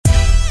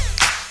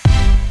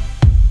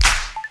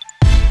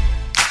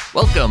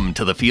Welcome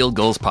to the Field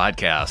Gulls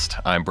Podcast.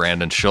 I'm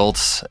Brandon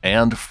Schultz,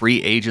 and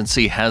free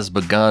agency has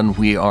begun.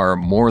 We are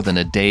more than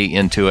a day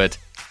into it,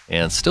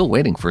 and still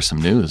waiting for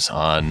some news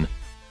on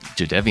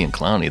Jadeveon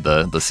Clowney,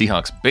 the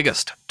Seahawks'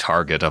 biggest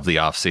target of the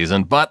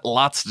offseason. But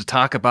lots to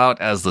talk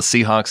about as the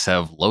Seahawks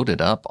have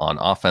loaded up on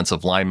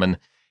offensive linemen.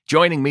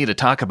 Joining me to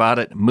talk about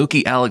it,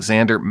 Mookie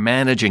Alexander,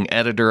 managing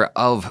editor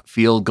of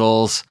Field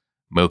Gulls.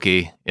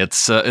 Mookie,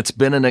 it's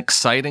been an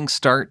exciting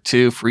start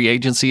to free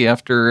agency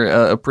after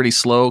a pretty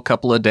slow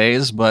couple of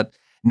days, but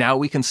now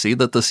we can see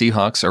that the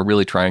Seahawks are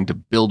really trying to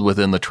build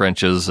within the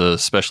trenches,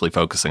 especially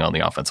focusing on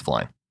the offensive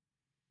line.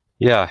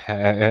 Yeah,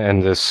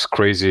 and this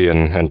crazy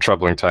and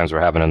troubling times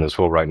we're having in this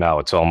world right now,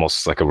 it's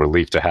almost like a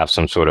relief to have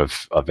some sort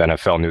of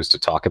NFL news to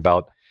talk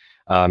about.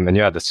 And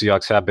yeah, the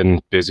Seahawks have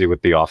been busy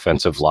with the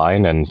offensive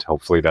line, and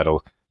hopefully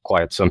that'll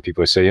quiet some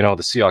people who say, the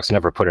Seahawks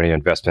never put any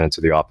investment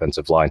into the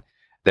offensive line.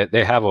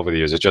 They have over the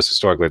years. It's just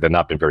historically they've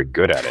not been very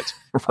good at it.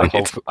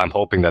 Right. I'm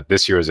hoping that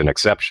this year is an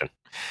exception.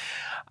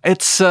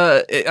 It's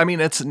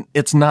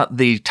it's not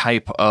the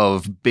type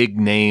of big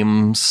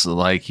names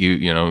like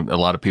a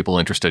lot of people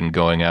interested in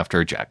going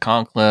after Jack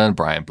Conklin,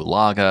 Brian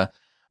Bulaga.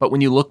 But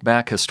when you look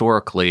back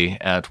historically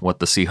at what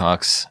the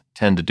Seahawks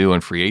tend to do in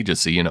free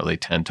agency, they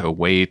tend to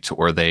wait,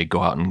 or they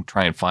go out and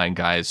try and find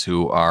guys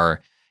who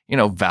are,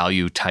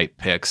 value type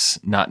picks,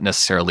 not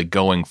necessarily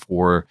going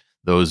for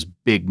those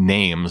big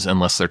names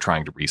unless they're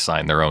trying to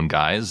re-sign their own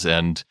guys.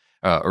 And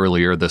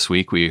earlier this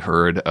week, we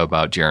heard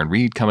about Jarran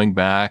Reed coming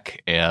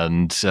back,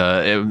 and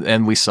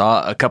we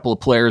saw a couple of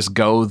players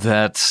go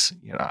that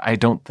I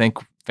don't think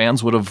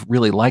fans would have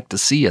really liked to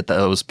see at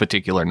those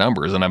particular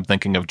numbers. And I'm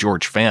thinking of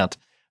George Fant,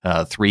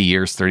 3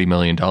 years, $30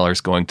 million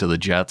going to the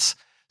Jets.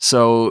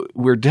 So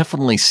we're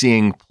definitely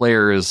seeing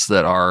players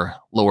that are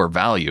lower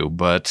value,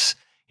 but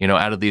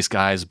out of these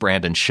guys,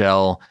 Brandon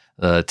Shell,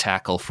 the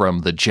tackle from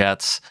the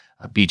Jets,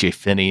 BJ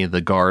Finney, the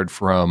guard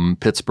from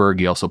Pittsburgh.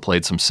 He also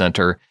played some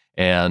center,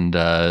 and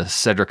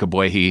Cedric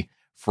Ogbuehi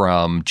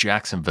from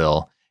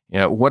Jacksonville.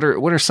 What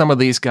are some of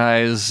these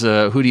guys?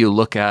 Who do you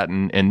look at,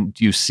 and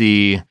do you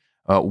see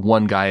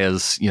one guy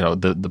as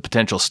the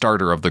potential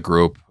starter of the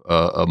group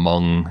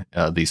among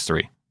these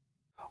three?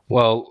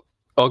 Well,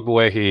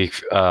 Ogbuehi,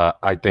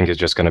 I think, is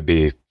just going to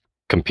be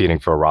competing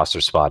for a roster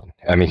spot.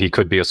 I mean, he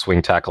could be a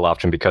swing tackle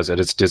option because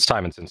his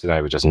time in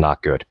Cincinnati was just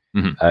not good.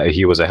 Mm-hmm.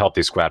 He was a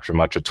healthy scratch for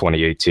much of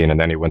 2018, and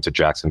then he went to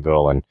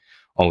Jacksonville and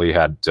only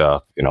had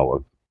a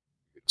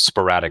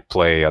sporadic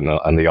play on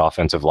the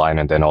offensive line,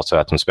 and then also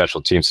had some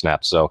special team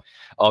snaps. So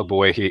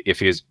Ogbuehi, if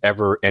he is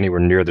ever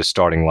anywhere near the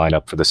starting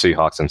lineup for the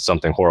Seahawks, and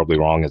something horribly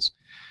wrong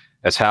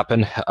has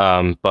happened.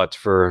 But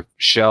for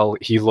Shell,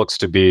 he looks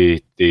to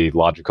be the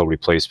logical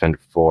replacement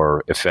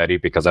for Ifedi,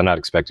 because I'm not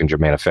expecting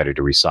Germain Ifedi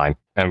to resign.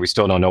 And we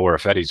still don't know where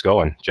Ifedi's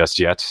going just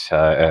yet,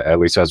 at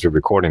least as we're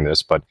recording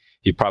this. But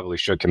he probably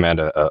should command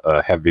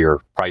a heavier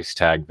price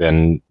tag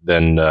than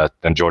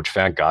George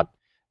Fant got.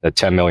 At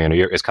 $10 million a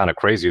year. It's kind of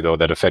crazy, though,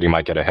 that Ifedi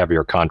might get a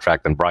heavier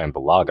contract than Brian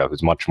Bulaga,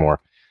 who's much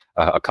more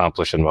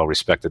accomplished and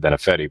well-respected than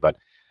Ifedi. But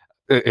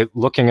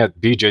looking at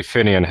BJ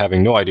Finney and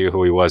having no idea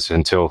who he was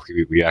until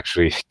we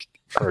actually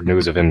heard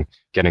news of him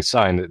getting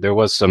signed, there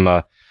was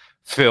some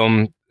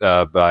film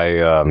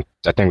by, I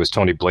think it was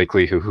Tony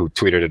Blakely who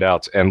tweeted it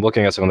out. And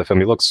looking at some of the film,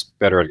 he looks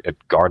better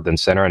at guard than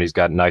center, and he's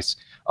got nice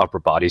upper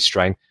body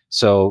strength.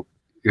 So,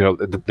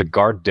 the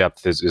guard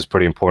depth is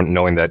pretty important,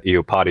 knowing that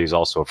Iupati is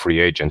also a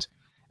free agent.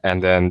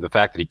 And then the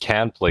fact that he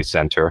can play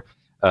center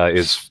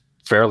is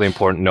fairly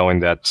important, knowing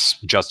that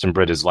Justin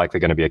Britt is likely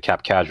going to be a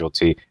cap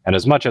casualty. And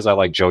as much as I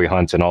like Joey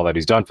Hunt and all that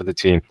he's done for the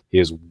team, he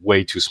is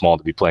way too small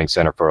to be playing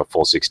center for a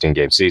full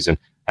 16-game season,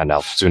 and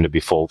now soon to be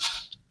full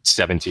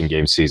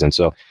 17-game season.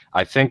 So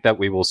I think that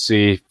we will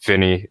see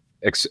Finney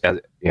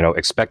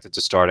expected to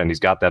start, and he's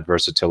got that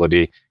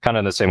versatility, kind of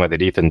in the same way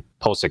that Ethan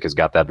Posick has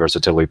got that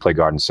versatility, play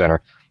guard and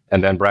center.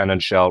 And then Brandon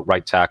Shell,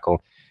 right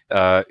tackle.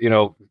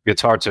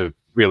 It's hard to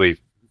really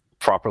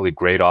properly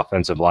grade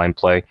offensive line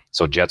play,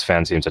 so Jets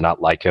fans seem to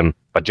not like him,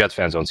 but Jets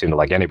fans don't seem to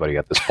like anybody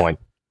at this point.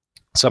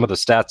 Some of the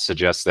stats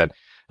suggest that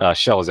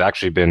Shell has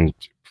actually been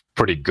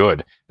pretty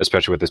good,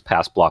 especially with his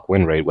pass block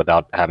win rate,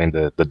 without having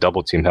the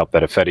double team help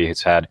that Ifedi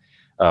has had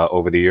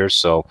over the years.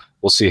 So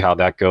we'll see how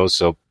that goes.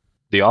 So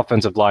the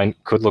offensive line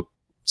could look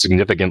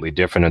significantly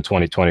different in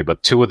 2020,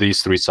 but two of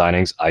these three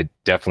signings I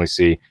definitely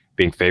see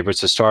being favorites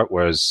to start,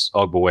 whereas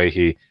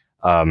Ogbuehi,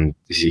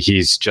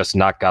 he's just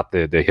not got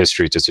the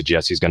history to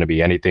suggest he's going to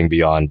be anything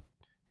beyond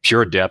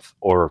pure depth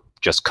or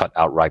just cut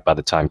outright by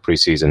the time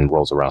preseason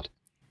rolls around.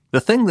 The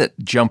thing that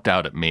jumped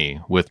out at me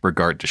with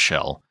regard to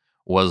Shell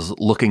was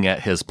looking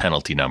at his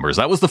penalty numbers.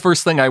 That was the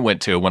first thing I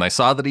went to when I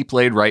saw that he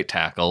played right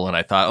tackle, and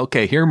I thought,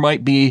 okay, here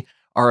might be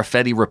our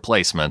Ifedi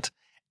replacement.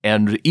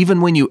 And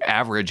even when you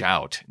average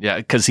out,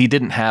 because he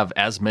didn't have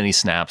as many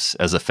snaps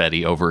as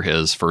Ifedi over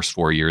his first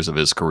 4 years of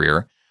his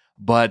career,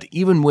 but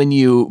even when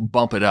you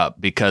bump it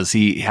up, because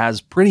he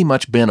has pretty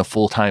much been a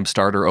full-time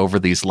starter over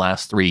these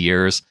last 3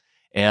 years,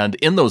 and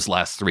in those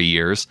last 3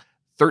 years,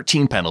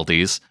 13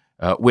 penalties,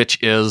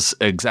 which is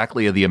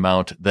exactly the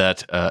amount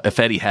that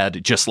Ifedi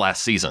had just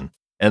last season.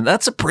 And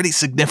that's a pretty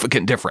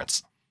significant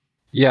difference.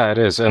 Yeah, it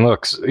is. And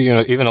look,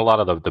 even a lot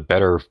of the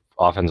better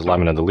offensive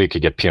linemen in the league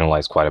could get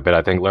penalized quite a bit.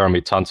 I think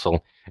Laramie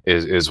Tunsil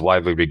is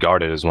widely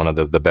regarded as one of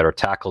the better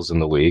tackles in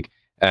the league.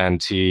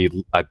 And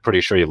I'm pretty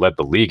sure he led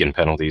the league in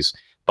penalties.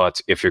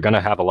 But if you're going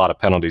to have a lot of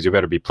penalties, you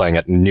better be playing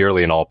at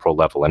nearly an all-pro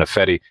level. And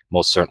Ifedi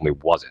most certainly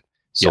wasn't.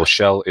 So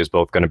Shell is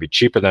both going to be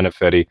cheaper than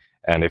Ifedi.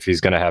 And if he's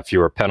going to have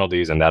fewer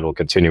penalties, and that will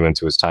continue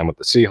into his time with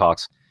the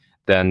Seahawks,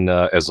 then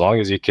as long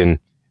as he can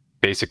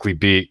basically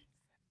be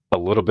a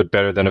little bit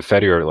better than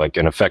Ifedi or like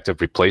an effective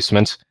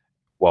replacement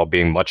while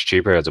being much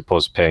cheaper as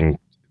opposed to paying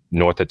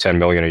north of $10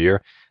 million a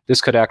year,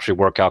 this could actually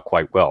work out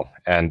quite well.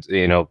 And,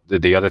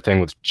 the other thing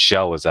with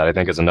Shell is that I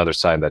think is another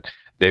sign that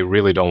they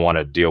really don't want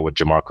to deal with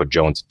Jamarco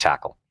Jones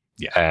tackle.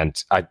 Yeah.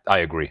 And I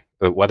agree.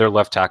 Whether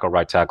left tackle,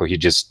 right tackle, he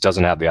just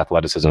doesn't have the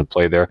athleticism to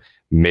play there.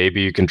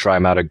 Maybe you can try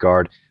him out at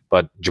guard,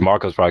 but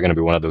Jamarco is probably going to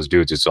be one of those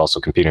dudes who's also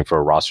competing for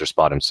a roster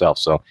spot himself.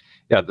 So,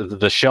 yeah,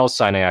 the Shell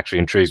signing actually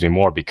intrigues me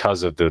more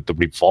because of the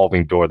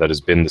revolving door that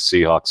has been the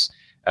Seahawks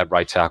at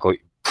right tackle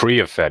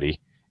pre-Ifedi.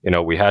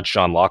 We had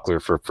Sean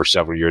Locklear for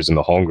several years in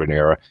the Holmgren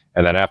era,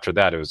 and then after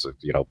that it was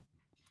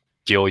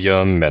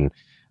Gilliam and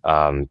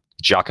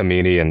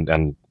Giacomini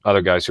and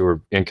other guys who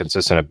were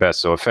inconsistent at best.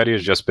 So Ifedi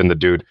has just been the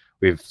dude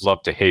we've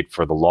loved to hate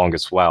for the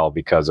longest while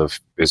because of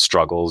his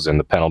struggles and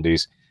the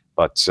penalties.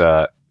 But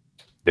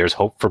there's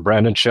hope for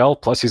Brandon Shell.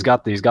 Plus, he's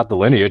got the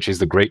lineage. He's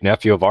the great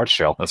nephew of Art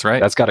Shell. That's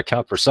right. That's got to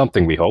count for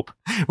something, we hope.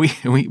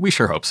 We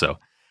sure hope so.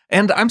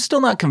 And I'm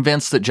still not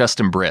convinced that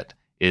Justin Britt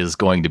is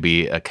going to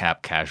be a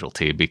cap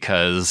casualty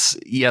because,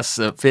 yes,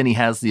 Finney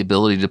has the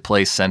ability to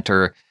play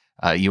center.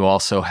 You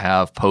also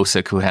have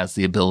Posick, who has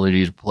the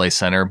ability to play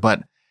center.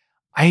 But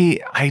I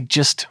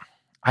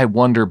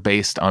wonder,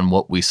 based on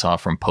what we saw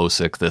from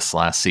Posick this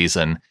last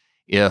season,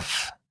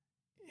 if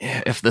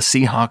the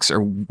Seahawks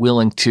are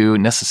willing to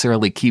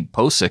necessarily keep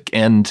Posick,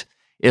 and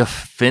if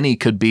Finney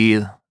could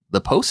be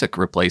the Posick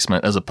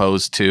replacement as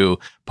opposed to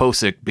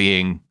Posick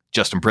being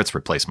Justin Britt's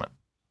replacement.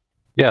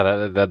 Yeah,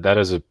 that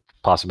is a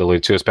possibility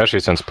too, especially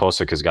since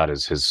Posick has got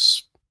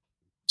his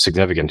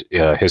significant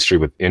history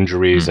with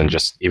injuries and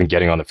just even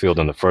getting on the field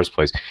in the first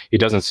place. He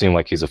doesn't seem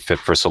like he's a fit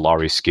for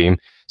Solari's scheme.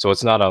 So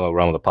it's not on the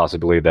realm of the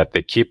possibility that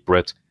they keep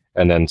Britt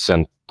and then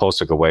send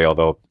Posick away,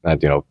 although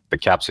the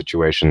cap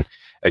situation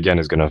again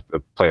is going to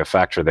play a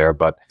factor there.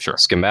 But sure,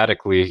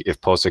 schematically, if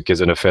Posick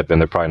isn't a fit, then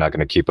they're probably not going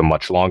to keep him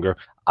much longer.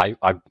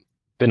 I've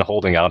been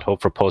holding out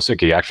hope for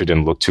Posick. He actually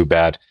didn't look too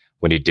bad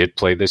when he did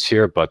play this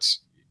year, but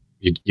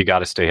you got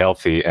to stay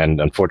healthy,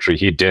 and unfortunately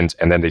he didn't.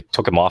 And then they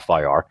took him off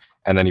IR,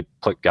 and then he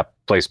got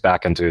placed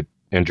back into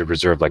injured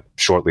reserve like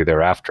shortly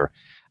thereafter.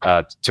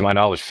 To my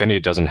knowledge, Finney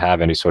doesn't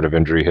have any sort of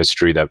injury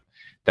history that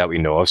we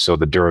know of, so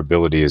the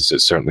durability is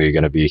certainly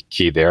going to be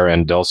key there.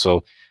 And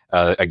also,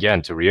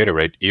 again, to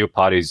reiterate,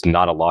 Iupati's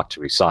not a lock to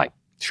resign.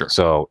 Sure.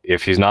 So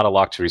if he's not a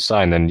lock to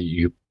resign, then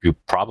you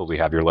probably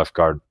have your left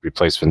guard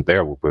replacement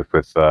there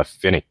with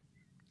Finney.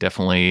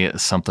 Definitely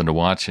something to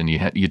watch, and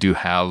you do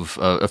have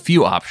a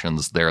few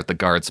options there at the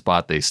guard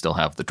spot. They still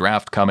have the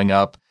draft coming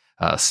up.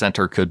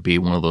 Center could be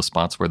one of those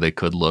spots where they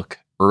could look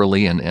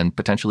early and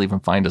potentially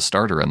even find a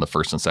starter in the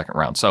first and second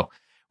round. So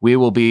we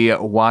will be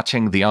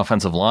watching the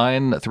offensive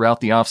line throughout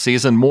the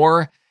offseason.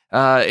 More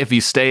if you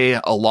stay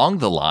along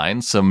the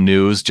line, some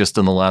news just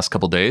in the last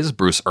couple of days.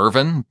 Bruce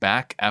Irvin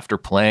back after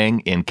playing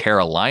in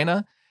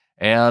Carolina.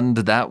 And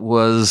that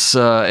was,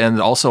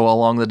 and also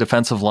along the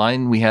defensive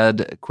line, we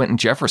had Quentin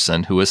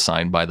Jefferson, who was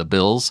signed by the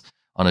Bills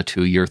on a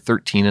 2-year,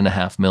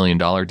 $13.5 million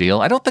deal.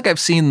 I don't think I've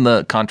seen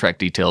the contract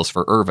details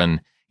for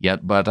Irvin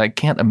yet, but I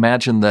can't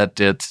imagine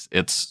that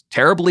it's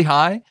terribly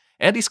high.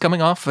 And he's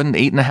coming off an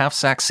 8.5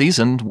 sack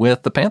season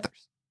with the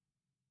Panthers.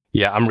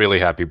 Yeah, I'm really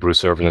happy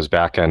Bruce Irvin is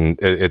back, and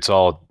it's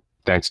all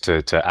thanks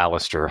to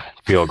Alistair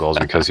field goals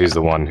because he's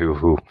the one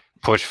who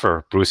pushed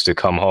for Bruce to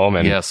come home.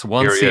 And yes,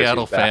 one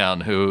Seattle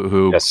fan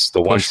who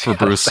pushed for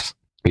Bruce.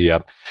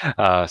 Yep.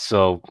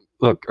 So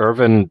look,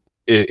 Irvin,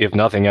 if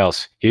nothing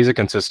else, he's a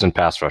consistent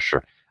pass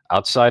rusher.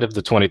 Outside of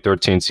the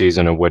 2013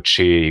 season in which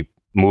he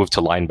moved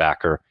to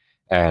linebacker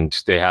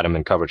and they had him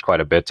in coverage quite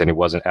a bit and he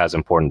wasn't as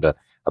important to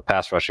a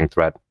pass rushing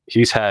threat,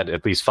 he's had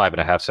at least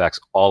 5.5 sacks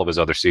all of his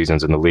other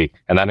seasons in the league.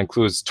 And that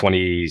includes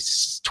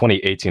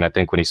 2018, I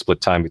think, when he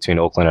split time between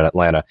Oakland and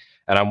Atlanta.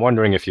 And I'm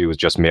wondering if he was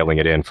just mailing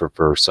it in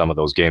for some of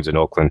those games in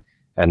Oakland,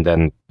 and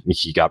then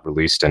he got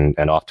released and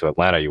off to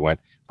Atlanta he went.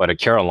 But at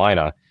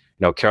Carolina,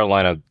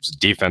 Carolina's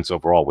defense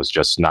overall was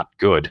just not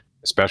good,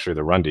 especially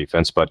the run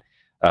defense. But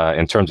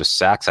in terms of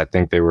sacks, I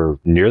think they were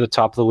near the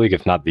top of the league,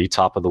 if not the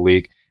top of the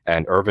league.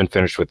 And Irvin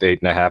finished with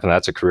 8.5, and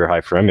that's a career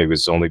high for him. He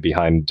was only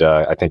behind,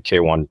 I think,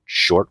 K1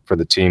 Short for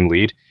the team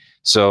lead.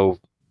 So,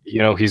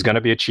 he's going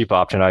to be a cheap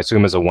option. I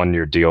assume as a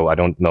 1-year deal. I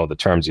don't know the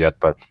terms yet,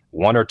 but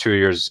 1 or 2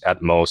 years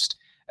at most.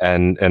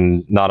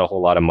 And not a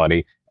whole lot of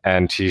money,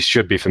 and he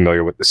should be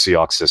familiar with the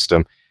Seahawks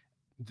system.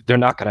 They're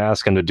not going to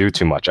ask him to do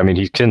too much. I mean,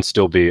 he can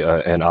still be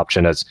an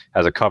option as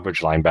a coverage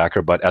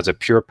linebacker, but as a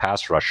pure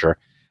pass rusher,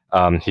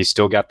 he's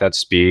still got that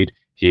speed.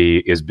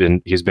 He's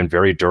been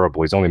very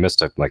durable. He's only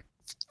missed like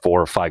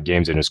 4 or 5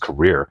 games in his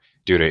career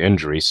due to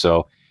injury.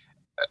 So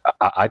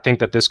I think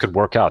that this could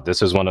work out.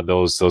 This is one of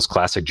those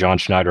classic John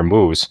Schneider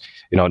moves,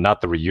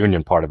 not the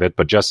reunion part of it,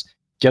 but just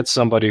get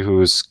somebody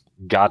who's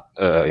got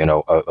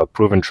a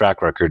proven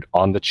track record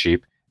on the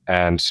cheap,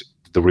 and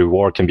the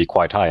reward can be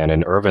quite high. And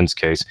in Irvin's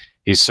case,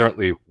 he's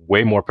certainly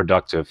way more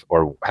productive,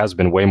 or has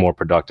been way more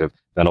productive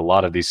than a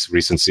lot of these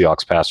recent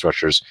Seahawks pass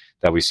rushers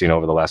that we've seen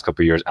over the last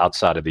couple of years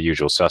outside of the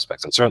usual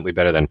suspects, and certainly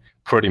better than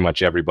pretty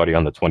much everybody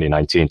on the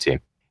 2019 team.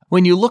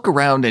 When you look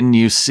around and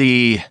you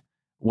see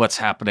what's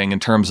happening in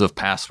terms of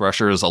pass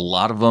rushers, a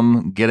lot of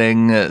them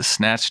getting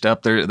snatched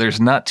up.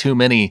 There's not too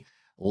many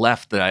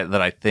left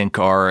that I think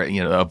are,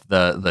 of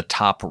the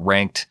top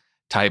ranked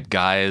type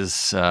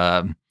guys.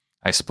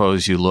 I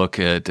suppose you look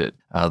at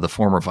the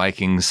former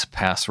Vikings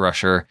pass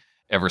rusher,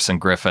 Everson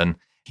Griffen.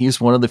 He's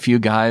one of the few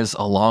guys,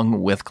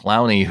 along with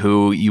Clowney,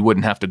 who you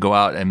wouldn't have to go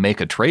out and make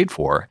a trade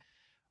for.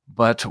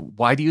 But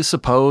why do you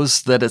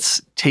suppose that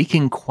it's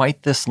taking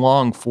quite this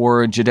long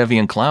for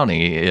Jadeveon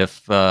Clowney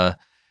if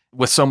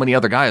with so many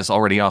other guys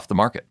already off the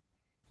market?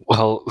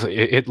 Well,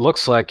 it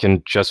looks like,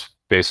 and just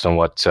based on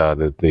what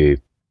the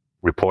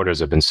reporters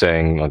have been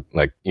saying,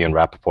 like Ian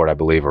Rappaport, I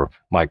believe, or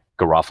Mike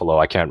Garofalo,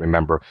 I can't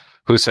remember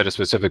who said it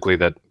specifically,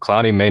 that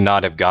Clowney may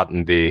not have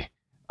gotten the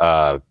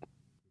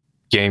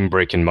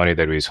game-breaking money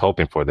that he's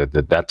hoping for.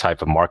 That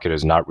type of market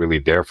is not really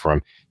there for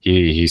him.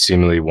 He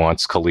seemingly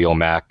wants Khalil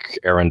Mack,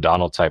 Aaron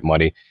Donald type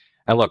money.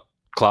 And look,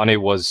 Clowney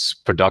was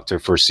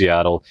productive for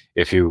Seattle.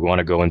 If you want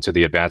to go into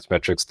the advanced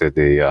metrics,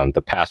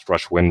 the pass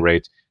rush win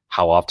rate,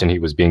 how often he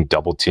was being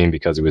double teamed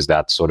because he was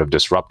that sort of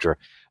disruptor.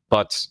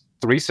 But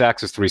 3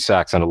 sacks is 3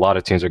 sacks, and a lot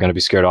of teams are going to be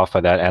scared off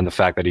by that, and the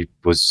fact that he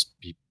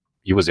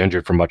was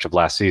injured for much of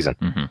last season.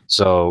 Mm-hmm.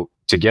 So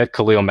to get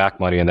Khalil Mack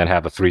money and then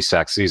have a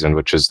 3-sack season,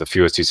 which is the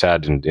fewest he's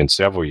had in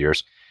several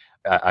years,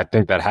 I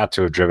think that had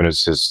to have driven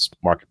his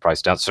market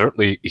price down.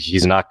 Certainly,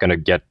 he's not going to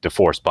get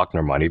DeForest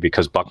Buckner money,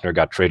 because Buckner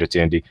got traded to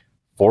Indy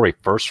for a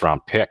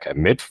first-round pick, a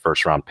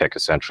mid-first-round pick,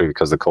 essentially,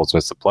 because the Colts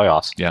missed the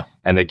playoffs. Yeah,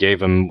 and they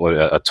gave him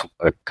a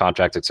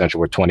contract extension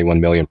worth $21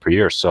 million per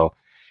year. So,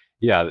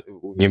 yeah,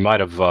 you might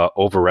have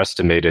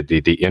overestimated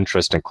the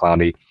interest in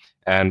Clowney.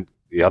 And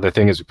the other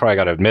thing is, we probably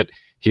got to admit,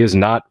 he is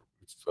not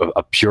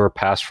a pure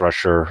pass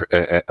rusher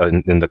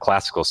in the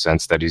classical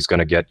sense that he's going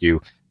to get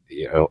you,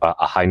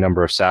 a high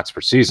number of sacks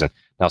per season.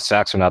 Now,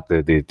 sacks are not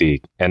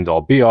the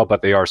end-all be-all,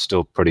 but they are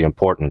still pretty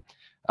important.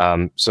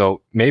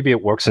 So maybe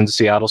it works in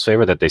Seattle's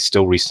favor that they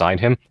still re-signed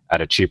him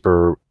at a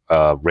cheaper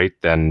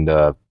rate than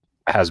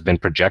has been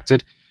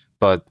projected.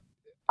 But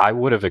I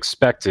would have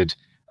expected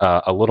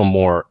a little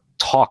more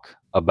talk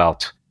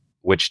about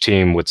which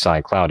team would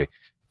sign Clowney.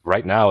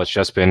 Right now, it's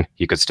just been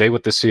he could stay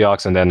with the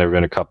Seahawks, and then there have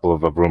been a couple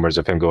of rumors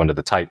of him going to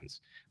the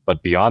Titans.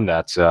 But beyond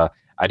that,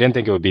 I didn't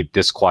think it would be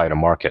this quiet a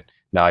market.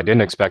 Now, I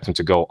didn't expect him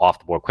to go off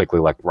the board quickly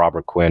like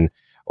Robert Quinn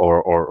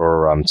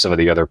or some of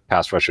the other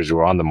pass rushers who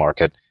were on the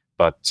market.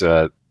 But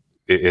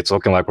it's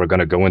looking like we're going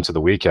to go into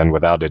the weekend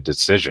without a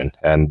decision.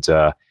 And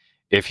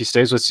if he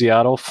stays with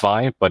Seattle,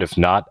 fine. But if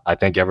not, I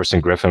think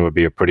Everson Griffen would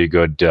be a pretty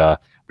good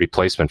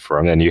replacement for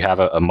him. And you have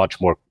a much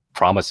more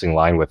promising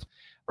line with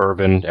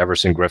Irvin,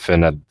 Everson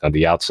Griffen on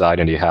the outside,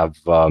 and you have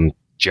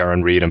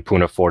Jaron Reed and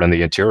Poona Ford on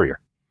the interior.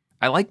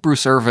 I like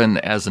Bruce Irvin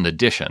as an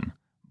addition,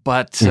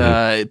 but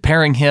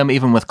pairing him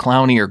even with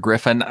Clowney or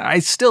Griffen, I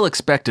still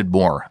expected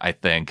more, I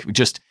think.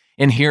 Just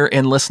in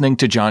listening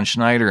to John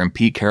Schneider and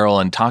Pete Carroll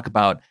and talk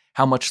about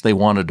how much they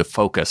wanted to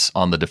focus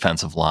on the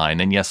defensive line.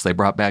 And yes, they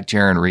brought back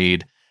Jaron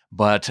Reed,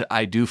 but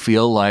I do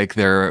feel like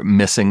they're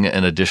missing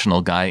an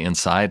additional guy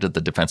inside at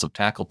the defensive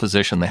tackle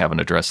position. They haven't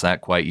addressed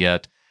that quite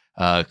yet.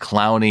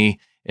 Clowney,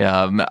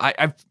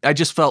 I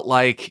just felt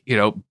like,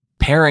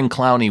 pairing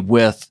Clowney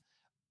with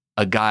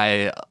a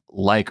guy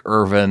like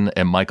Irvin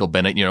and Michael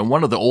Bennett,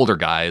 one of the older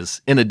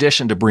guys, in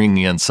addition to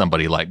bringing in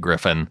somebody like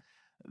Griffen,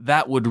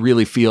 that would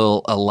really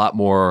feel a lot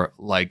more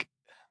like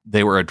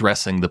they were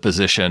addressing the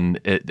position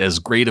as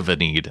great of a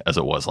need as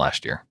it was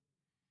last year.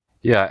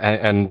 Yeah,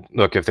 and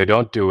look, if they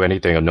don't do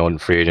anything of note in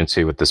free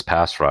agency with this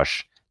pass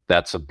rush,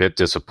 that's a bit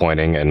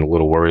disappointing and a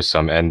little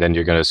worrisome. And then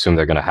you're going to assume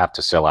they're going to have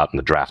to sell out in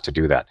the draft to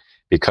do that,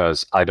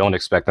 because I don't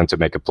expect them to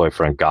make a play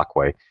for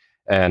Ngakoue.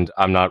 And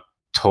I'm not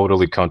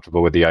totally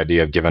comfortable with the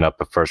idea of giving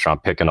up a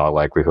first-round pick in all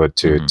likelihood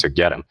to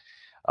get him.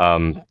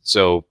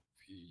 So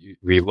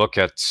we look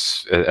at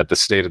the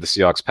state of the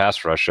Seahawks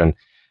pass rush, and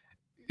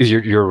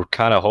you're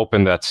kind of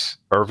hoping that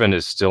Irvin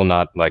is still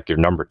not like your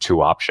number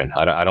 2 option.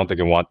 I don't think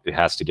it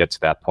has to get to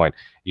that point.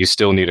 You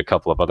still need a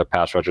couple of other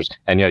pass rushers.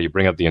 And yeah, you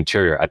bring up the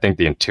interior. I think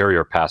the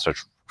interior pass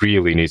rush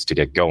really needs to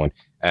get going.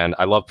 And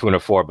I love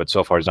Poona Ford, but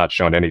so far he's not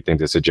shown anything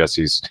to suggest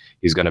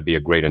he's going to be a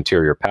great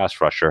interior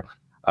pass rusher.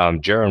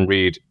 Jaron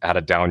Reed had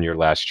a down year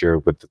last year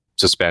with the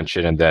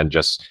suspension and then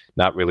just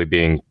not really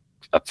being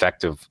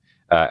effective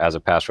as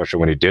a pass rusher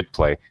when he did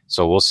play.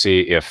 So we'll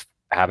see if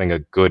having a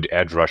good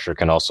edge rusher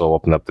can also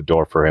open up the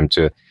door for him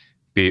to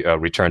be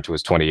return to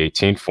his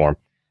 2018 form.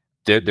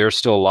 There's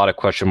still a lot of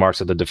question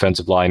marks at the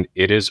defensive line.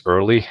 It is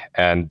early,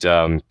 and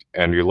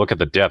you look at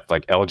the depth,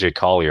 like LJ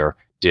Collier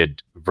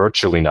did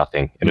virtually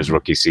nothing in his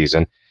rookie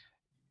season.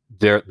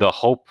 The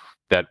hope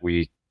that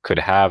we could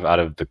have out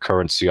of the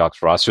current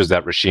Seahawks roster is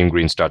that Rasheem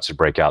Green starts to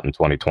break out in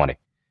 2020,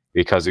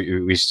 because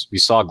we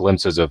saw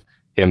glimpses of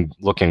him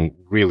looking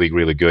really,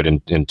 really good in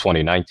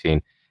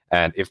 2019.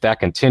 And if that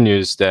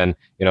continues, then,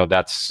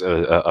 that's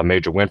a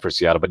major win for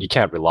Seattle, but you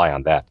can't rely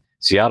on that.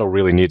 Seattle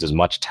really needs as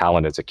much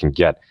talent as it can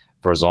get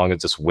for as long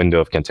as this window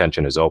of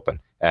contention is open.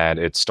 And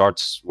it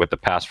starts with the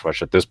pass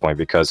rush at this point,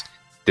 because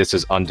this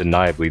is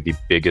undeniably the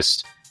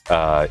biggest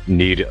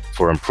need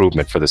for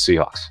improvement for the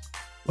Seahawks.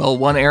 Well,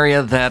 one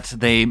area that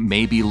they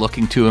may be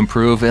looking to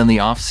improve in the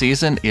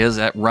offseason is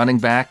at running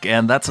back,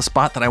 and that's a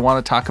spot that I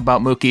want to talk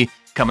about, Mookie,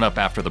 coming up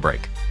after the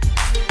break.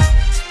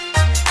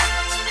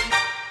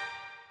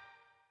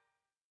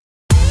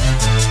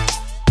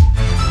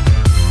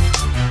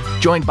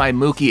 Joined by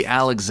Mookie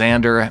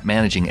Alexander,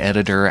 managing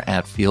editor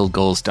at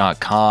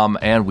fieldgoals.com,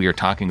 and we are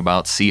talking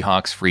about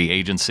Seahawks free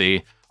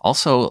agency,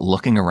 also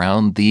looking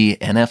around the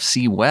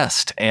NFC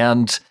West.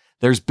 And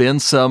there's been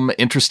some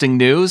interesting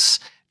news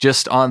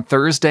just on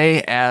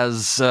Thursday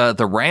as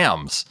the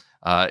Rams.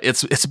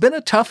 It's been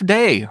a tough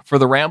day for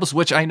the Rams,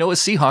 which I know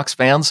as Seahawks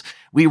fans,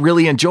 we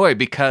really enjoy,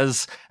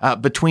 because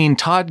between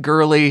Todd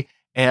Gurley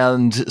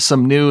and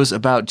some news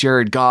about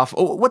Jared Goff,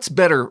 what's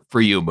better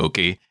for you,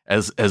 Mookie,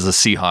 as a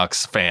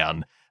Seahawks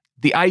fan?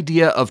 The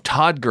idea of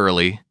Todd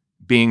Gurley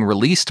being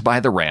released by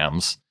the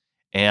Rams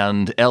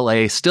and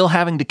LA still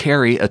having to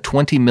carry a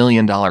 $20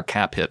 million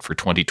cap hit for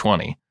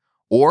 2020,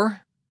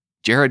 or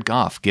Jared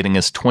Goff getting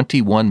his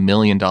 $21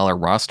 million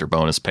roster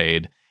bonus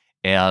paid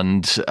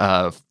and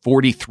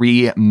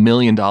 $43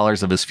 million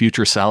of his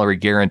future salary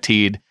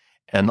guaranteed,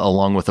 and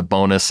along with a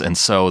bonus. And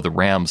so the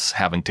Rams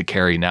having to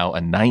carry now a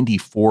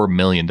 $94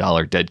 million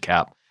dead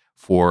cap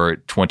for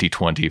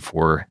 2020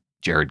 for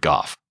Jared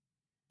Goff.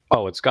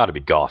 Oh, it's got to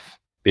be Goff,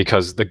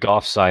 because the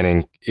Goff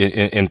signing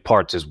in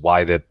parts is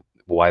why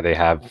they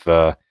have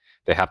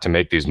to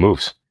make these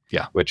moves.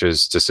 Yeah, which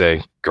is to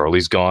say,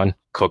 Gurley's gone,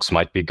 Cooks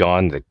might be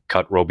gone. They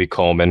cut Roby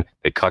Coleman,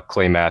 they cut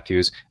Clay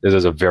Matthews. This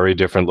is a very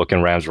different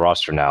looking Rams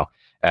roster now.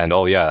 And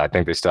I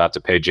think they still have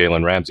to pay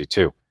Jalen Ramsey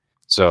too.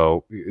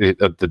 So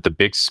the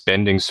big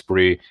spending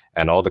spree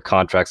and all the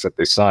contracts that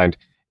they signed,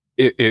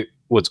 it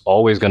was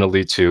always going to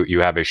lead to you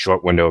have a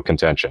short window of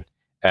contention.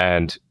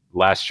 And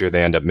last year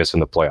they end up missing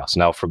the playoffs.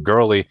 Now for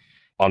Gurley,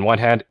 on one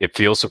hand, it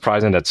feels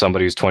surprising that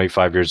somebody who's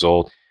 25 years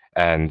old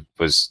and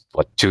was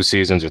 2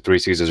 seasons or 3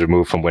 seasons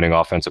removed from winning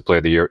Offensive Player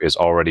of the Year is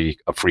already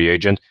a free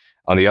agent.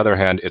 On the other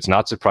hand, it's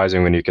not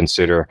surprising when you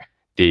consider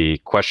the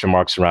question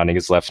marks surrounding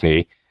his left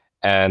knee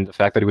and the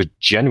fact that he was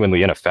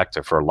genuinely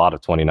ineffective for a lot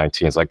of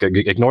 2019. It's like,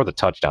 ignore the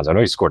touchdowns. I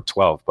know he scored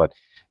 12, but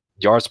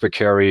yards per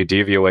carry,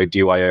 DVOA,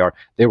 DYAR,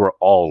 they were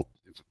all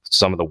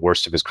some of the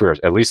worst of his career,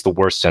 at least the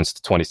worst since the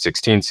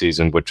 2016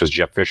 season, which was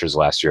Jeff Fisher's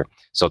last year.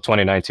 So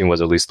 2019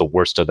 was at least the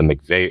worst of the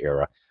McVay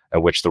era,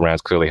 in which the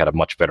Rams clearly had a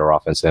much better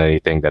offense than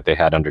anything that they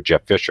had under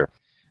Jeff Fisher.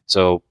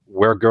 So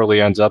where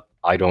Gurley ends up,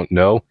 I don't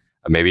know.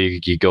 Maybe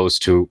he goes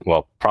to,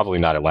 probably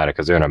not Atlanta,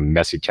 because they're in a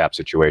messy cap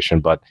situation,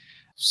 but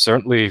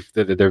certainly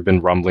there have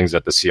been rumblings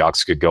that the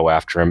Seahawks could go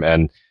after him,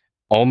 and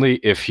only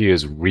if he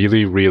is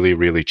really, really,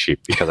 really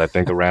cheap, because I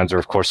think the Rams are,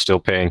 of course, still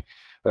paying,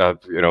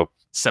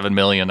 $7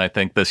 million, I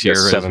think, this year.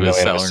 $7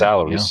 million in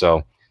salary. Yeah.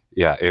 So,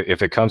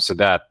 if it comes to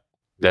that,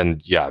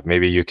 then,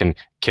 maybe you can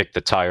kick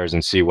the tires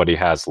and see what he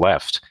has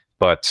left.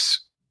 But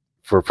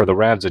for the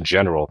Rams in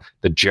general,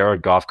 the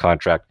Jared Goff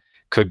contract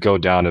could go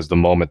down as the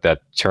moment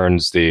that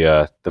turns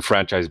the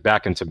franchise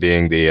back into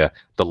being the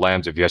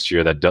Lambs of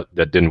yesteryear that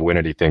didn't win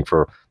anything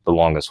for the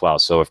longest while.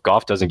 So if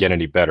Goff doesn't get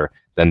any better,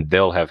 then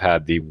they'll have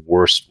had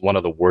one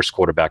of the worst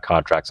quarterback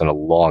contracts in a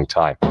long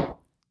time.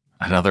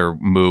 Another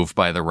move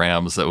by the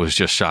Rams that was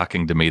just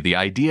shocking to me, the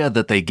idea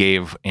that they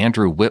gave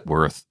Andrew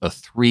Whitworth a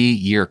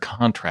 3-year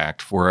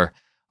contract for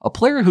a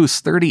player who's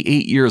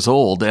 38 years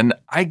old. And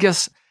I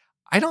guess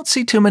I don't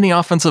see too many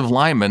offensive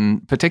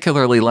linemen,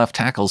 particularly left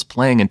tackles,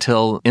 playing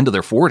until into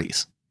their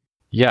 40s.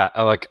 Yeah,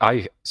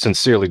 I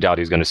sincerely doubt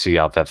he's going to see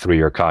out that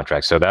 3-year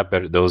contract. So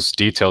those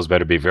details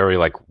better be very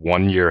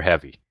 1 year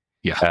heavy.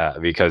 Yeah,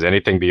 because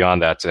anything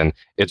beyond that, and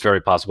it's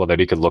very possible that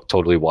he could look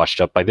totally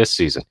washed up by this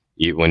season.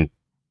 When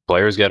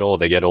players get old,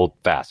 they get old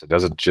fast. It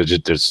doesn't.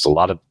 There's a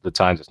lot of the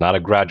times it's not a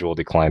gradual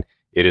decline;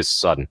 it is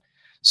sudden.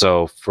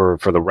 So for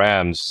the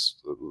Rams,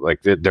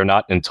 they're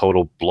not in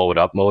total blow it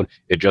up mode.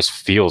 It just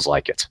feels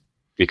like it,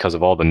 because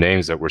of all the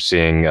names that we're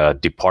seeing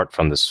depart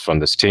from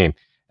this team.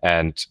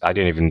 And I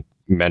didn't even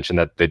mention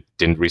that they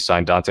didn't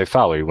re-sign Dante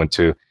Fowler. He went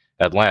to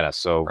Atlanta.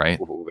 So, right.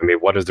 I mean,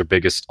 what is their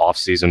biggest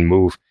offseason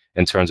move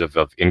in terms of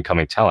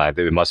incoming talent?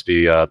 It must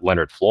be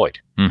Leonard Floyd.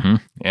 Mm-hmm.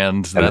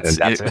 And that's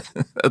it.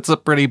 That's a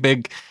pretty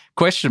big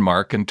question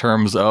mark in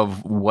terms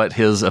of what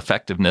his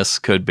effectiveness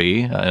could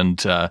be.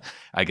 And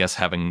I guess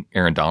having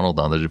Aaron Donald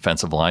on the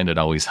defensive line, it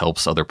always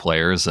helps other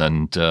players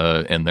and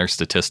their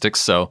statistics.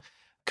 So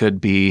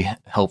could be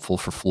helpful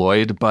for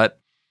Floyd.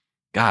 But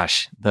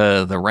gosh,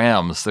 the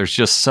Rams, there's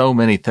just so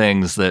many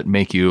things that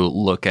make you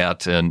look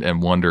at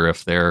and wonder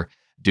if they're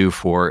due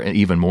for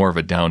even more of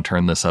a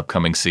downturn this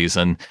upcoming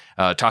season.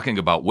 Talking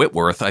about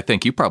Whitworth, I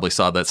think you probably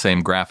saw that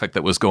same graphic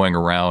that was going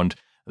around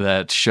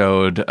that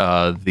showed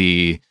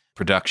the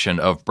production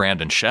of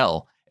Brandon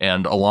Shell.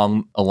 And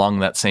along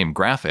that same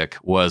graphic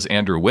was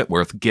Andrew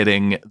Whitworth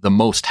getting the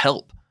most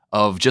help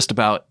of just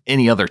about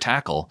any other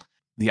tackle.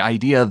 The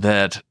idea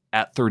that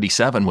at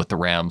 37 with the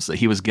Rams, that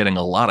he was getting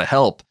a lot of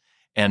help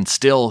and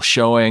still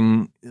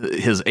showing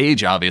his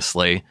age,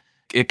 obviously,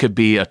 it could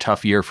be a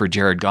tough year for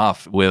Jared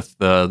Goff with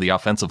the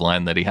offensive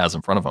line that he has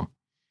in front of him.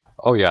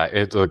 Oh, yeah.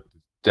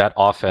 That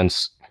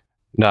offense,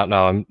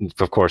 now,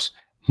 of course,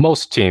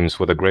 most teams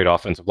with a great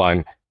offensive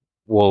line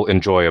will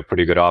enjoy a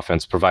pretty good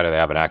offense, provided they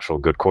have an actual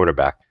good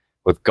quarterback.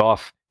 With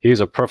Goff, he's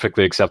a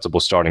perfectly acceptable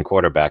starting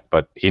quarterback,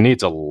 but he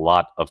needs a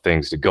lot of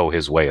things to go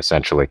his way,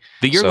 essentially.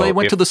 The year they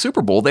went to the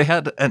Super Bowl, they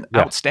had an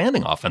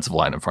outstanding offensive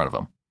line in front of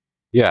him.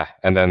 Yeah,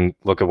 and then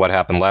look at what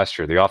happened last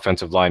year. The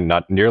offensive line,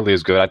 not nearly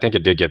as good. I think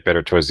it did get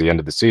better towards the end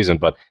of the season,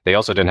 but they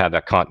also didn't have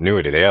that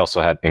continuity. They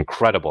also had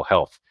incredible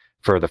health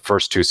for the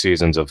first two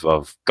seasons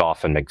of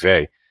Goff and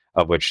McVay,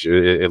 of which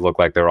it looked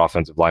like their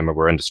offensive linemen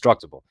were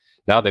indestructible.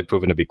 Now they've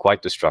proven to be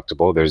quite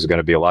destructible. There's going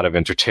to be a lot of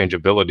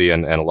interchangeability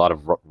and a lot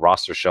of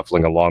roster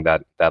shuffling along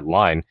that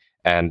line,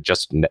 and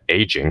just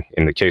aging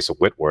in the case of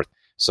Whitworth.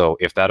 So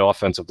if that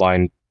offensive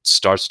line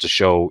starts to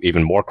show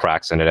even more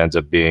cracks, and it ends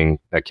up being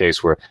a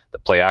case where the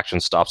play action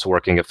stops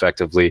working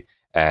effectively,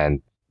 and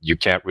you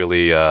can't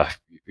really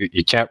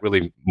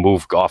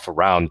move Goff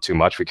around too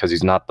much because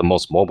he's not the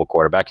most mobile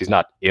quarterback. He's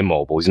not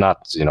immobile. He's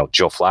not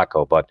Joe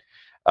Flacco, but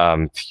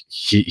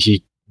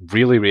he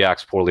really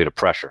reacts poorly to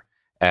pressure.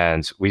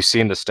 And we've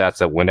seen the stats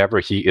that whenever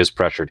he is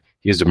pressured,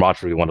 he is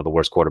demonstrably one of the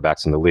worst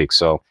quarterbacks in the league.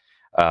 So,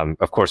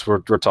 of course, we're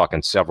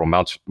talking several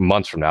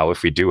months from now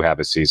if we do have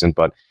a season.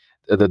 But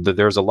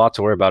there's a lot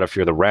to worry about if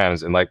you're the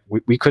Rams. And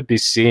we could be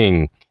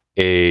seeing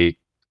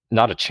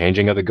not a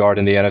changing of the guard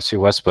in the NFC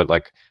West, but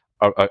like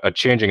a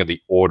changing of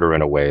the order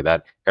in a way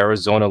that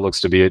Arizona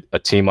looks to be a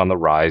team on the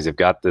rise. They've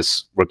got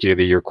this Rookie of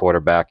the Year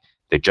quarterback.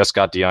 They just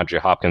got DeAndre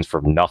Hopkins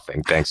for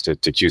nothing, thanks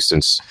to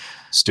Houston's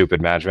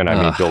stupid management.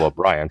 I mean, Bill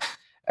O'Brien.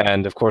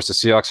 And, of course, the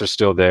Seahawks are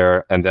still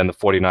there. And then the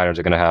 49ers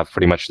are going to have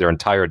pretty much their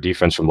entire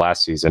defense from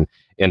last season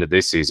into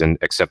this season,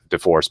 except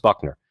DeForest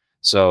Buckner.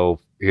 So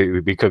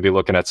we could be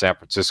looking at San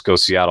Francisco,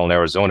 Seattle, and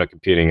Arizona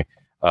competing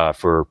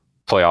for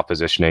playoff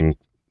positioning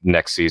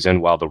next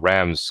season, while the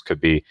Rams could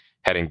be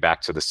heading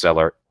back to the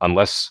cellar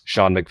unless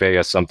Sean McVay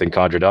has something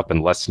conjured up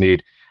and Les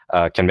Snead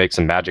can make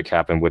some magic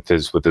happen with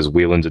his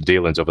wheelins and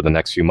dealings over the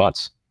next few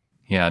months.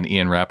 Yeah, and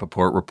Ian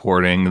Rappaport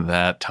reporting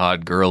that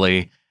Todd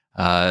Gurley,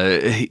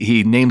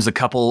 he names a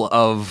couple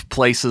of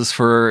places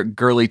for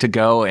Gurley to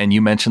go, and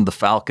you mentioned the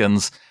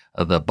Falcons,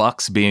 the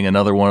Bucks being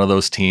another one of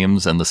those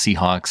teams, and the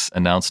Seahawks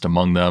announced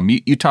among them.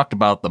 You talked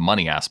about the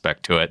money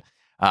aspect to it.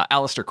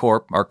 Alistair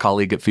Corp, our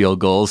colleague at Field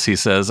Goals, he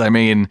says,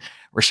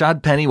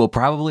 Rashad Penny will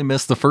probably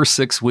miss the first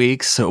 6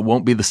 weeks, so it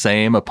won't be the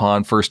same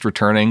upon first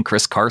returning.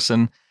 Chris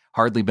Carson,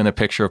 hardly been a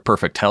picture of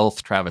perfect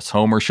health. Travis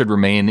Homer should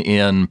remain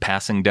in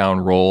passing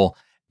down role,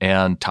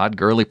 and Todd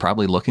Gurley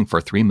probably looking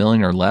for $3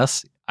 million or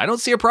less. I don't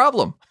see a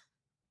problem.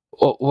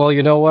 Well,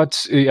 you know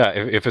what? Yeah,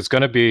 if it's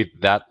going to be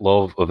that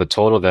low of a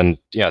total, then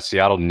yeah,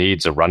 Seattle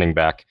needs a running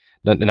back.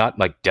 Not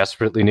like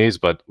desperately needs,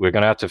 but we're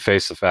going to have to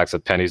face the facts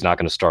that Penny's not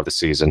going to start the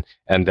season.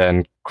 And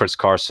then Chris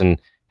Carson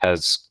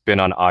has been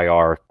on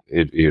IR,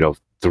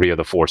 3 of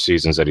the 4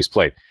 seasons that he's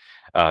played,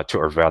 2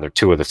 of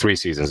the 3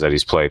 seasons that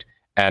he's played.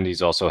 And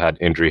he's also had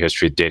injury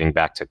history dating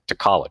back to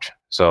college.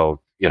 So,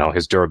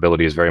 his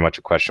durability is very much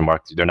a question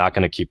mark. They're not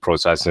going to keep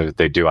processing it. If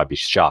they do, I'd be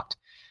shocked.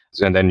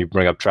 And then you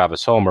bring up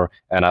Travis Homer,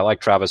 and I like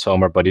Travis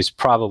Homer, but he's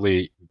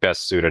probably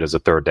best suited as a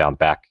third down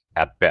back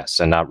at best,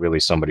 and not really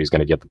somebody who's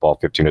going to get the ball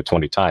 15 to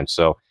 20 times.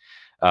 So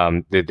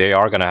they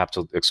are going to have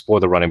to explore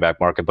the running back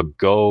market, but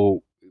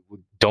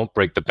don't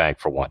break the bank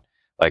for one.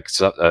 Like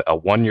a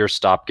 1-year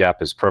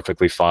stopgap is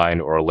perfectly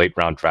fine, or a late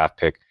round draft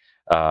pick,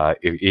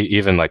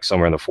 even like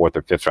somewhere in the 4th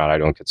or 5th round. I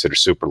don't consider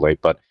super late,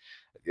 but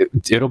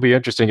it'll be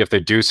interesting if they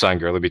do sign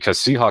Gurley, because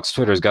Seahawks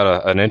Twitter's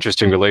got an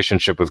interesting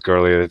relationship with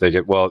Gurley.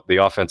 The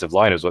offensive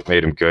line is what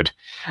made him good.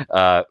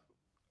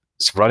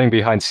 Running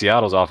behind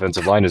Seattle's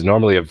offensive line is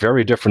normally a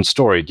very different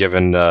story,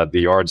 given the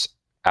yards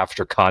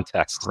after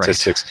contact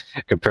statistics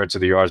compared to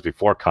the yards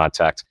before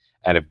contact.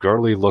 And if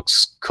Gurley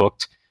looks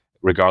cooked,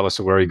 regardless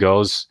of where he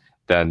goes,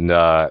 then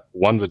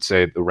one would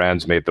say the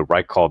Rams made the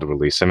right call to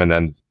release him. And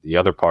then the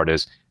other part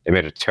is they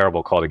made a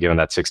terrible call to give him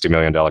that $60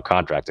 million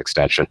contract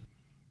extension,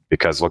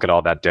 because look at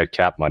all that dead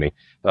cap money.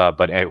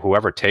 But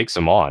whoever takes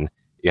him on,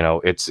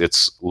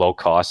 it's low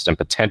cost and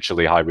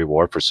potentially high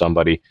reward for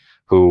somebody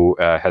who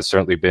has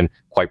certainly been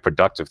quite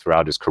productive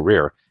throughout his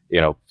career.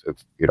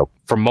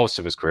 For most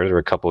of his career, there were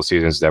a couple of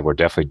seasons that were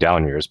definitely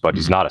down years, but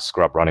he's not a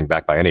scrub running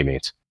back by any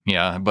means.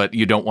 Yeah, but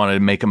you don't want to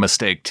make a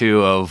mistake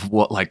too of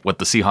what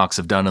the Seahawks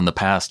have done in the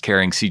past,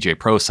 carrying CJ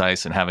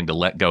Prosise and having to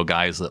let go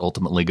guys that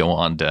ultimately go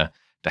on to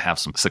to have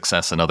some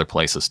success in other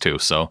places too.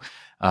 So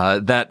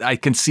that I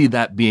can see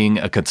that being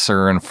a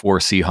concern for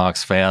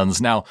Seahawks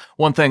fans. Now,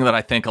 one thing that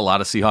I think a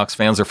lot of Seahawks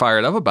fans are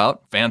fired up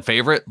about, fan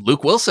favorite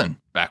Luke Wilson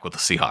back with the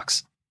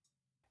Seahawks.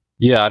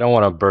 Yeah, I don't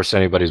want to burst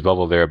anybody's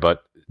bubble there,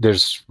 but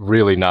there's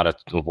really not a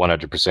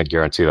 100%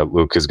 guarantee that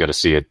Luke is going to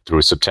see it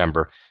through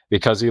September,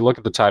 because you look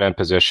at the tight end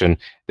position,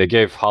 they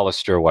gave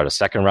Hollister, a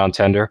second-round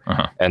tender,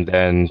 and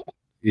then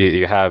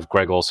you have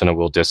Greg Olsen and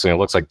Will Dissly, and it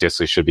looks like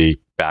Dissly should be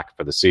back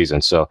for the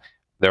season. So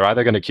they're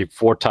either going to keep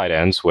 4 tight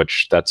ends,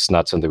 which that's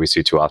not something we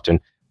see too often.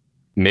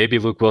 Maybe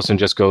Luke Wilson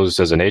just goes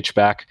as an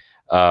H-back,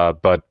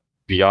 but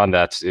beyond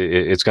that,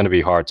 it's going to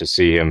be hard to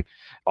see him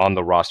on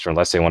the roster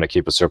unless they want to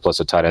keep a surplus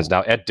of tight ends.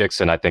 Now, Ed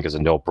Dickson, I think, is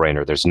a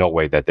no-brainer. There's no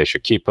way that they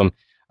should keep him.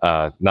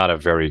 Not a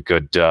very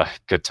good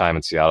time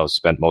in Seattle.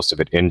 Spent most of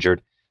it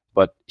injured,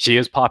 but he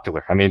is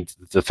popular. I mean,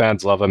 the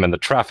fans love him, and the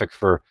traffic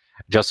for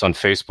just on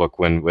Facebook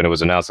when it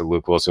was announced that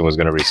Luke Wilson was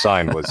going to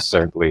resign was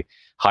certainly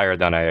higher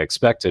than I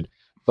expected.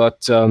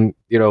 But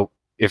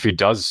if he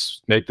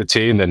does make the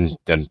team,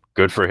 then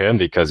good for him,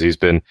 because he's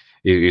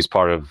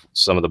part of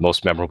some of the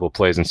most memorable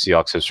plays in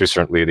Seahawks history.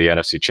 Certainly, the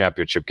NFC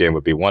Championship game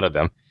would be one of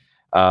them.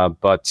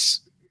 But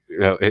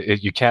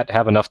you can't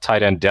have enough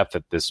tight end depth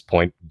at this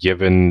point,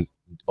 given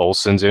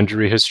Olsen's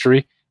injury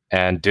history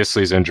and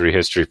Dissly's injury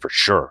history for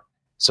sure.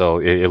 So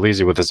it leaves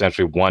you with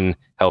essentially one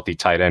healthy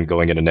tight end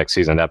going into next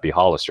season. That'd be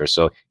Hollister.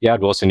 So yeah,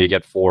 Wilson, you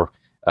get 4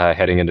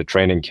 heading into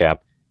training camp.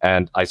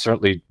 And I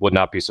certainly would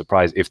not be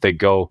surprised if they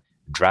go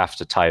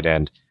draft a tight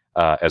end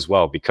as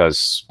well,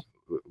 because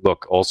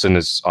look, Olsen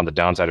is on the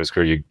downside of his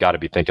career. You got to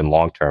be thinking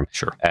long-term.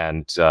 Sure.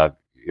 And,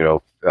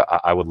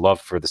 I would love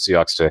for the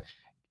Seahawks to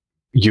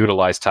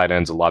utilize tight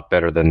ends a lot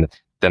better than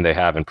they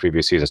have in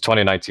previous seasons.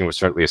 2019 was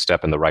certainly a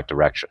step in the right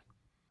direction.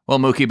 Well,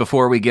 Mookie,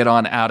 before we get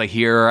on out of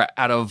here,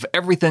 out of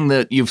everything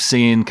that you've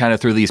seen kind of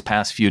through these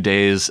past few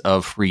days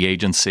of free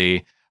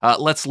agency,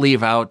 let's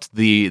leave out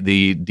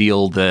the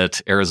deal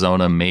that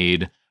Arizona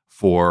made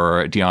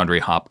for DeAndre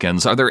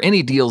Hopkins. Are there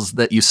any deals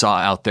that you saw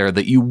out there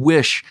that you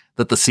wish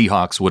that the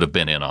Seahawks would have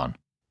been in on?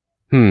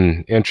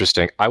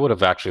 Interesting. I would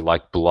have actually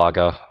liked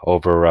Bulaga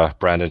over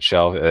Brandon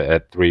Shell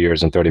at 3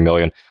 years and $30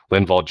 million.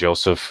 Linval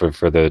Joseph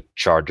for the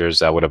Chargers,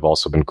 that would have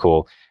also been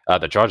cool.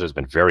 The Chargers have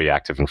been very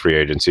active in free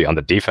agency on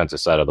the defensive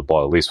side of the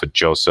ball, at least with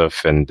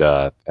Joseph and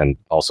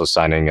also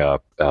signing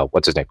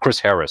what's his name, Chris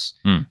Harris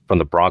from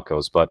the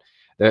Broncos. But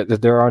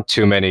there aren't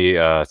too many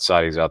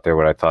sightings out there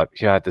where I thought,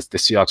 the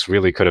Seahawks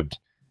really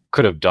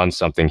could have done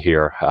something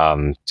here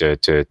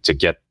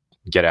to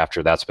get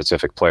after that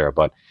specific player.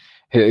 But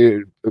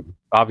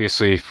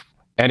obviously,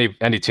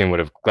 any team would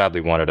have gladly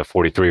wanted a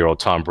 43-year-old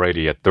Tom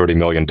Brady at $30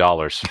 million,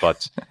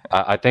 but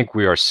I think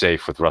we are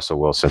safe with Russell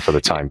Wilson for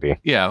the time being.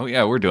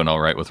 Yeah, we're doing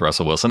all right with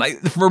Russell Wilson.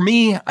 For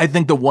me, I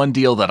think the one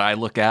deal that I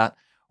look at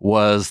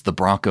was the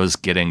Broncos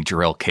getting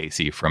Jurrell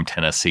Casey from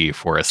Tennessee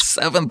for a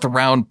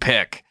 7th-round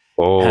pick.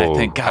 Oh, and I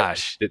think,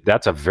 gosh,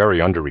 that's a very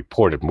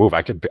underreported move.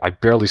 I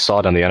barely saw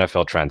it on the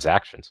NFL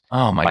transactions.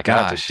 Oh my gosh!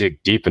 I had to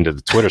dig deep into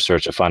the Twitter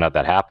search to find out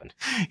that happened.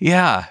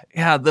 Yeah.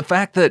 The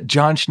fact that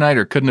John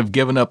Schneider couldn't have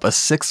given up a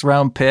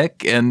 6th-round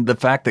pick, and the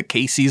fact that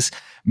Casey's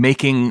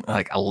making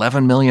like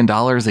 $11 million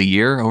a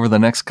year over the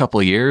next couple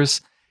of years,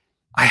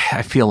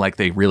 I feel like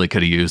they really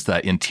could have used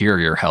that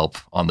interior help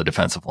on the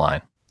defensive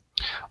line.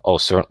 Oh,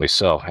 certainly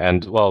so.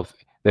 And well,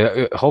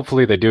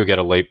 hopefully they do get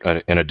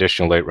an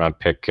additional late-round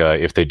pick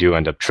if they do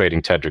end up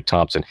trading Tedrick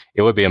Thompson.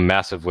 It would be a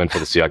massive win for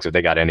the Seahawks if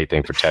they got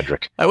anything for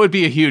Tedrick. That would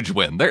be a huge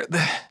win.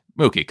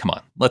 Mookie, come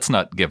on. Let's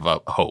not give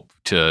up hope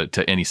to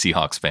any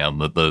Seahawks fan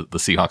that the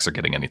Seahawks are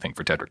getting anything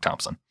for Tedrick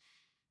Thompson.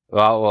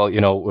 Well,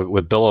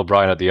 with Bill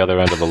O'Brien at the other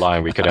end of the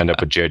line, we could end up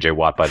with J.J.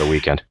 Watt by the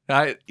weekend.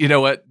 You know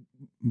what?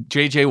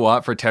 J.J.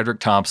 Watt for Tedrick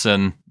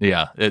Thompson,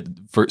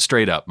 for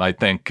straight up, I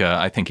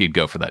think he'd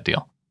go for that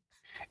deal.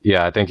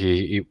 Yeah, I think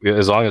he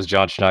as long as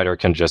John Schneider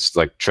can just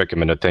like trick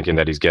him into thinking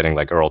that he's getting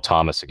like Earl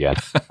Thomas again.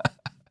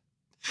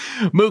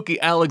 Mookie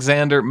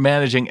Alexander,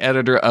 managing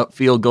editor,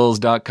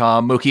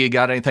 upfieldgoals.com. Mookie, you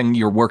got anything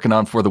you're working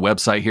on for the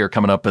website here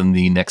coming up in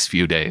the next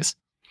few days?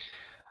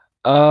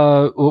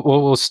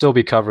 We'll still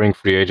be covering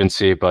free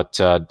agency, but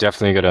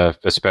definitely going to,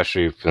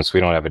 especially since we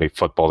don't have any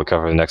football to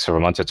cover the next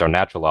several months, it's our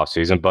natural off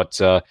season.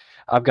 But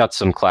I've got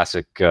some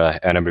classic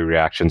enemy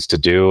reactions to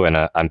do, and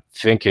I'm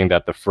thinking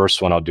that the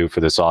first one I'll do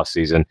for this off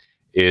season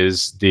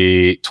is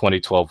the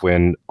 2012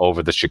 win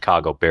over the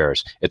Chicago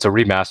Bears. It's a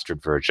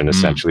remastered version,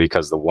 essentially,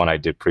 because the one I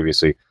did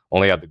previously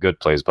only had the good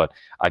plays, but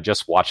I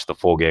just watched the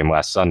full game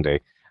last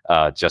Sunday,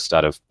 just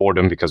out of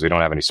boredom because we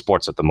don't have any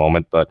sports at the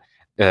moment. But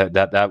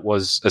that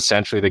was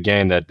essentially the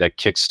game that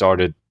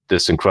kick-started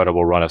this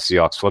incredible run of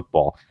Seahawks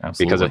football.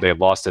 Absolutely. Because if they had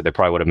lost it, they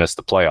probably would have missed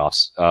the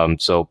playoffs.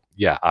 So,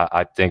 yeah,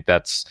 I think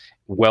that's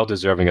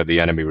well-deserving of the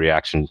enemy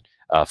reaction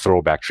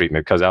throwback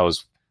treatment, because that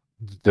was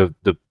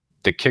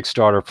the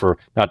Kickstarter for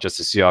not just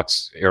the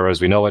Seahawks era as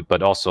we know it,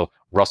 but also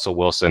Russell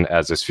Wilson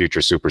as this future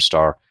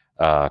superstar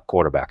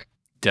quarterback.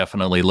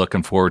 Definitely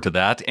looking forward to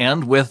that.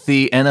 And with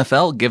the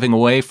NFL giving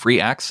away free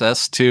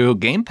access to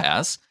Game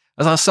Pass,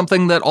 that's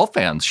something that all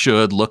fans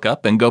should look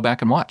up and go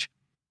back and watch.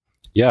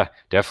 Yeah,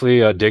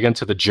 definitely dig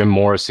into the Jim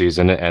Mora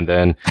season, and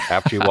then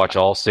after you watch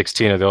all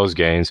 16 of those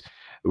games,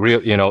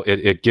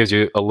 it gives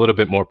you a little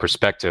bit more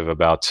perspective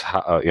about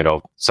how,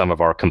 some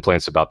of our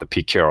complaints about the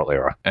Pete Carroll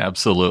era.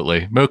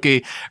 Absolutely.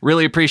 Mookie,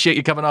 really appreciate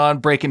you coming on,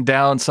 breaking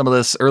down some of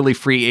this early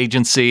free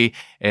agency,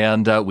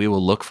 and we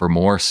will look for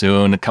more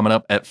soon coming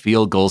up at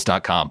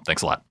fieldgoals.com.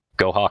 Thanks a lot.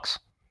 Go Hawks.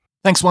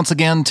 Thanks once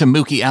again to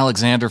Mookie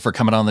Alexander for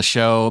coming on the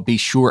show. Be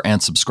sure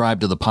and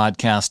subscribe to the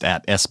podcast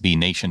at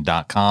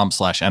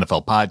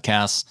sbnation.com/NFL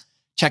podcasts.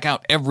 Check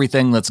out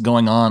everything that's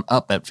going on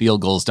up at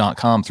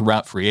fieldgoals.com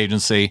throughout free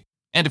agency.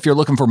 And if you're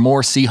looking for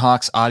more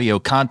Seahawks audio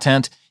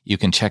content, you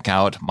can check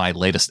out my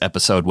latest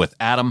episode with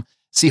Adam,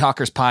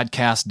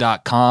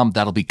 Seahawkerspodcast.com.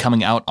 That'll be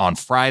coming out on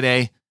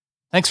Friday.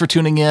 Thanks for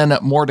tuning in.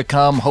 More to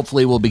come.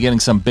 Hopefully we'll be getting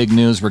some big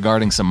news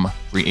regarding some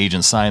free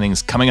agent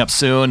signings coming up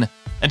soon.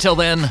 Until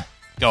then,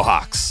 go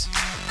Hawks.